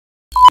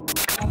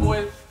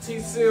boy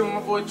TSIMSFILMS,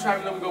 my boy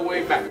Travis, let me go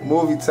way back.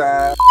 Movie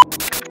time.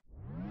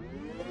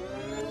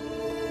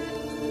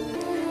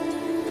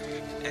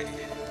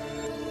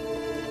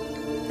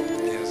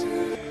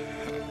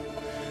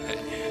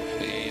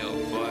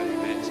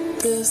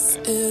 This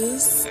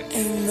is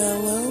a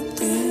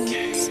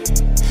melody.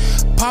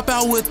 Pop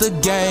out with the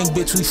gang,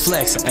 bitch, we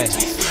flexin',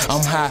 ayy.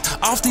 I'm high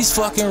off these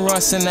fucking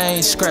runs and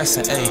I ain't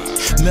scratchin',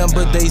 ayy.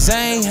 Remember days I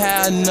ain't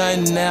had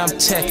nothing, now I'm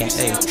checking,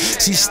 ayy.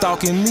 She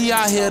stalking me,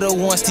 I hit her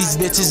once, these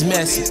bitches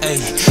messy,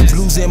 ayy.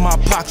 Blues in my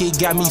pocket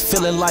got me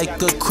feeling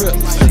like a crip.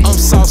 I'm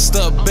sauced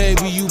up,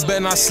 baby, you better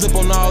not slip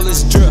on all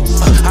this drip.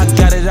 I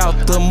got it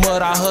out the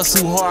mud, I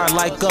hustle hard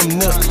like I'm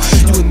Nook.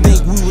 You would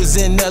think we was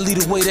in Nelly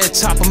the way that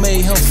chopper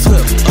made him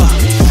flip.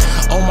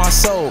 On my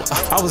soul,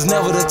 I was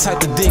never the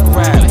type to dick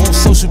ride. Want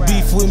social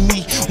beef with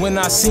me when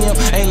I see him,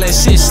 ain't let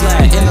shit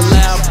slide. In the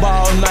lab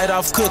all night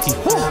off cookie.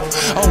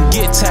 I don't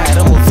get tired,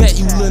 I'm a vet,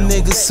 you little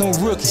niggas some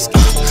rookies.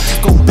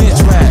 Go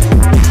bitch ride.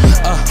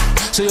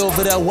 She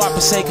over there whopping,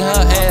 shaking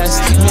her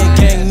ass. Me and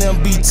gang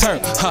them be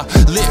turned,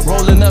 lit,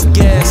 rolling up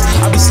gas.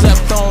 I be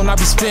slept on, I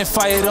be spin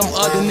fire, them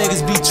other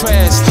niggas be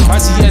trash.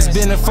 RTS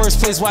been in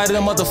first place, why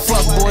them other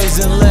fuck boys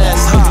in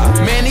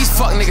last? Man, these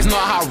fuck niggas know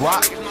how I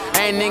rock.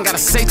 I ain't even gotta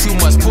say too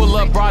much. Pull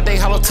up broad day,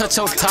 hollow touch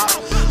your top.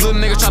 Little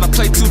nigga try to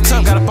play too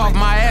tough, got up off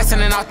my ass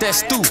and then out that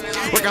stoop.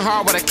 Working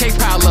hard with a cake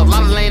pile up.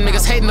 Lot of lame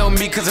niggas hating on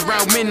me, cause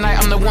around midnight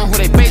I'm the one who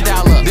they pay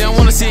dial up. They don't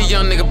wanna see a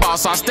young nigga ball,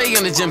 so I stay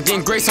in the gym,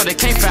 getting great so they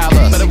can't foul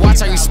up. Better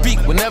watch how you speak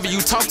whenever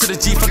you talk to the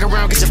G. Fuck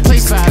around, get your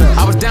place fired up.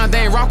 I was down,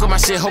 they ain't rock with my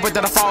shit, hoping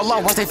that I fall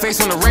off once they face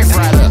on the race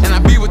ride up. And I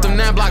be with them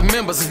 9-block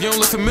members. If you don't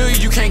look familiar,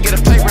 you can't get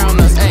a play around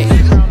us, ayy.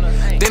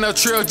 They know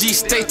Trill G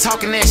stay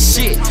talking that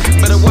shit.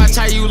 Better watch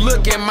how you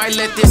look and might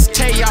let this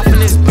K off in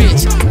this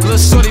bitch. Little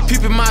shorty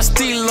peeping my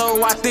stilo,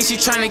 I think she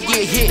tryna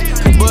get hit.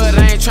 But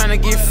I ain't tryna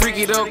get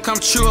freaky though, come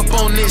chew up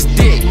on this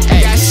dick.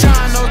 Ay, got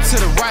Shauno to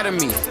the right of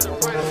me,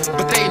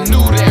 but they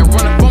knew that.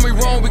 Run up on me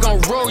wrong, we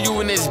gon' roll you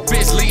in this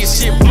bitch. Leave your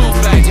shit blue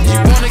black. If you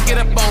wanna get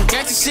up on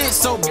gangsta shit,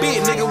 so be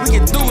it, nigga, we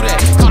can do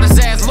that. Caught his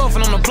ass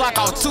loafing on the block,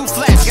 all 2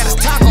 flats. Got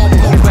his taco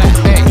blue back.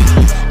 Ay,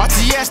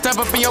 RTS step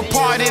up in your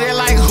party, they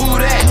like,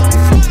 who that?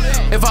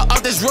 If I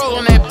up this roll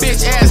on that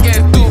bitch, ass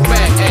getting through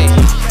back, ayy.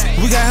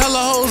 We got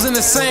hella hoes in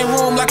the same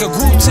room like a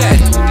group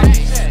chat.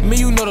 Man,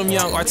 you know them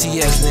young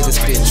RTS niggas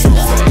spit true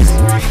facts.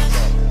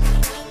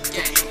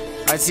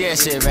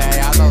 RTS shit, man,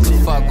 y'all know what the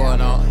fuck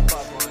going on.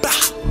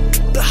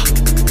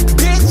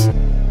 Bitch!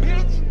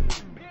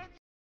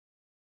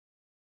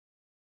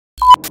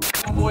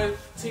 My boy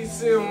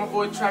TSIMSFILMS, my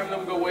boy Travis, let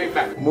me go way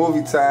back.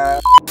 Movie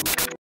time.